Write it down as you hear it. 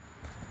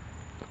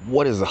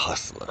What is a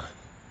hustler?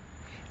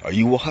 Are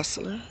you a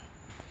hustler?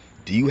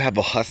 Do you have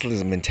a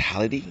hustler's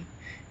mentality?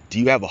 Do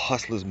you have a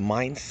hustler's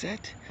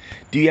mindset?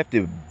 Do you have the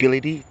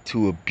ability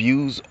to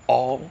abuse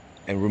all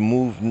and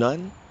remove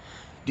none?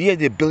 Do you have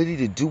the ability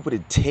to do what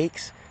it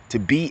takes to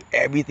be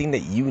everything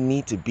that you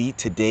need to be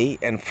today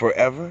and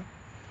forever?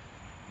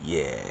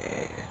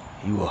 Yeah,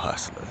 you a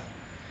hustler.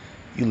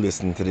 You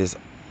listen to this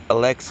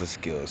Alexa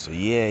skill, so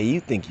yeah, you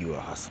think you a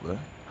hustler.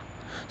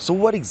 So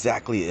what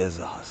exactly is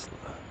a hustler?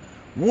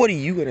 What are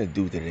you gonna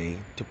do today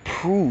to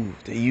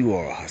prove that you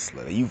are a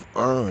hustler, that you've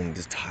earned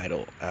this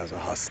title as a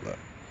hustler?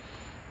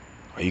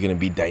 Are you gonna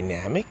be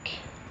dynamic?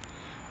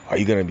 Are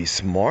you gonna be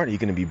smart? Are you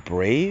gonna be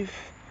brave?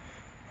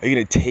 Are you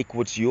gonna take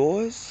what's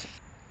yours?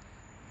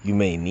 You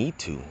may need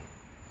to.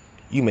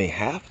 You may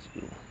have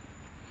to.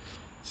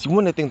 See,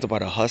 one of the things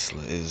about a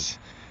hustler is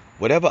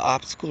whatever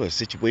obstacle or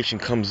situation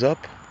comes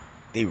up,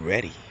 they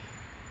ready.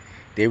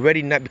 They're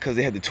ready not because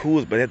they have the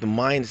tools, but they have the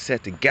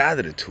mindset to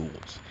gather the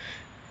tools.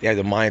 They have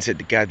the mindset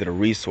to gather the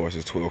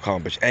resources to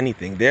accomplish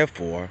anything.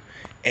 Therefore,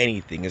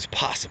 anything is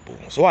possible.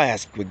 So I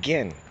ask you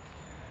again,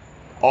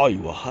 are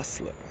you a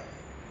hustler?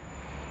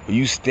 Will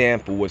you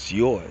stand for what's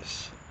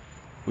yours?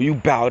 Will you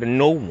bow to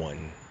no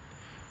one?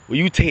 Will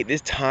you take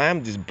this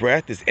time, this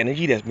breath, this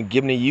energy that's been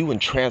given to you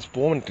and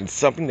transform it into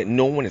something that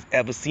no one has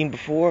ever seen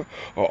before?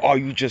 Or are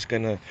you just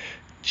gonna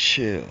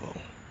chill?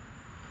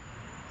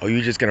 Are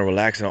you just gonna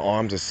relax in the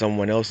arms of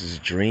someone else's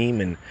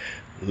dream and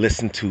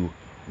listen to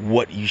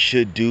what you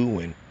should do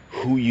and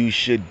who you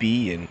should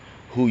be and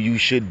who you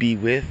should be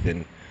with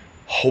and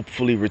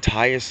hopefully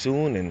retire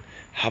soon and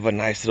have a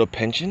nice little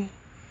pension?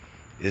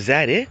 Is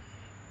that it?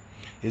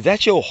 Is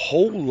that your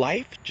whole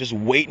life, just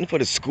waiting for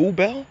the school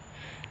bell?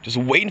 Just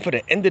waiting for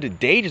the end of the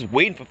day? Just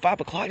waiting for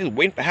 5 o'clock? Just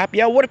waiting for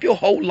happy hour? What if your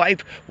whole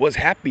life was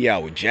happy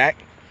hour, Jack?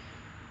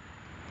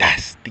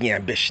 That's the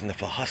ambition of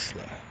a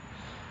hustler.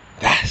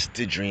 That's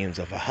the dreams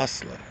of a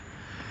hustler.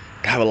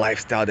 To have a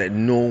lifestyle that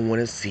no one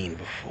has seen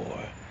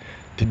before.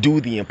 To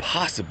do the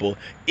impossible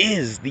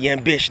is the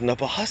ambition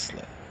of a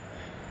hustler.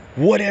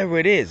 Whatever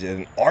it is,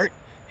 in art,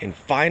 in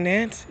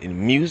finance,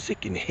 in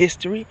music, in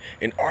history,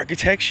 in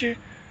architecture,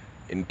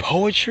 in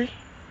poetry,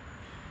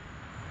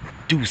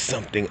 do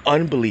something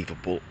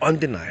unbelievable,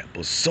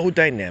 undeniable, so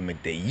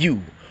dynamic that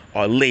you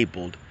are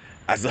labeled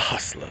as a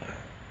hustler.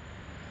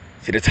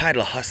 See, the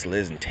title hustler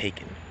isn't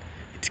taken,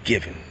 it's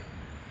given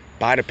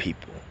by the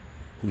people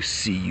who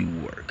see you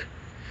work.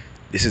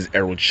 This is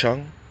Errol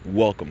Chung.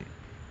 Welcome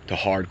to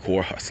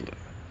Hardcore Hustler.